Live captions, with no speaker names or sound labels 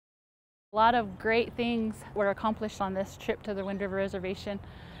A lot of great things were accomplished on this trip to the Wind River Reservation.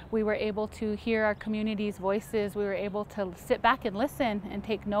 We were able to hear our community's voices. We were able to sit back and listen and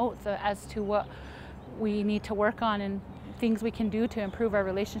take notes as to what we need to work on and things we can do to improve our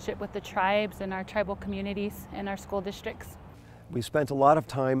relationship with the tribes and our tribal communities and our school districts. We spent a lot of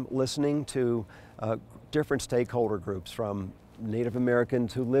time listening to different stakeholder groups, from Native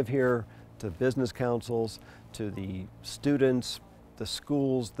Americans who live here, to business councils, to the students, the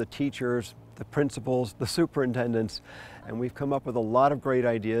schools, the teachers, the principals, the superintendents, and we've come up with a lot of great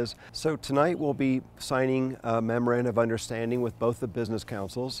ideas. So tonight we'll be signing a memorandum of understanding with both the business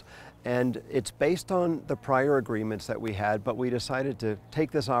councils, and it's based on the prior agreements that we had, but we decided to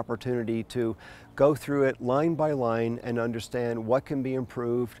take this opportunity to go through it line by line and understand what can be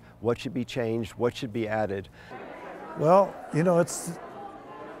improved, what should be changed, what should be added. Well, you know, it's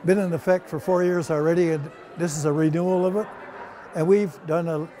been in effect for 4 years already, and this is a renewal of it. And we've done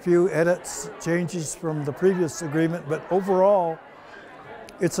a few edits, changes from the previous agreement, but overall,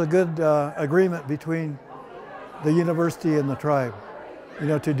 it's a good agreement between the university and the tribe, you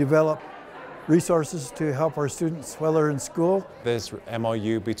know, to develop resources to help our students while they're in school. This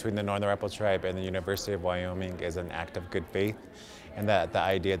MOU between the Northern Arapaho tribe and the University of Wyoming is an act of good faith, and that the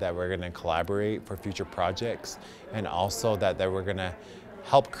idea that we're going to collaborate for future projects, and also that we're going to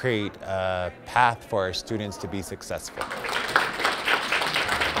help create a path for our students to be successful.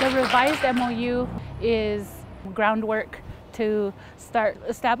 The revised MOU is groundwork to start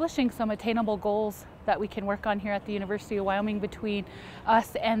establishing some attainable goals that we can work on here at the University of Wyoming between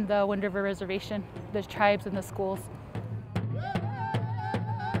us and the Wind River Reservation, the tribes and the schools.